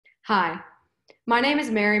Hi, my name is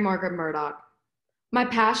Margaret Murdock. My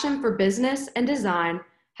passion for business and design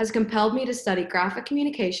has compelled me to study graphic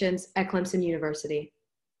communications at Clemson University.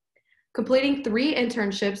 Completing 3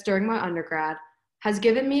 internships during my undergrad has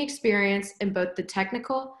given me experience in both the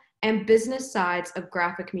technical and business sides of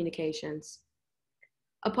graphic communications.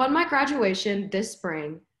 Upon my graduation this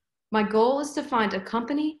spring, my goal is to find a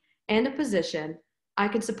company and a position I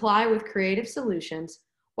can supply with creative solutions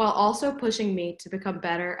while also pushing me to become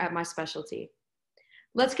better at my specialty.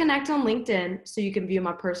 Let's connect on LinkedIn so you can view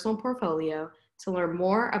my personal portfolio to learn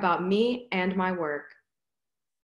more about me and my work.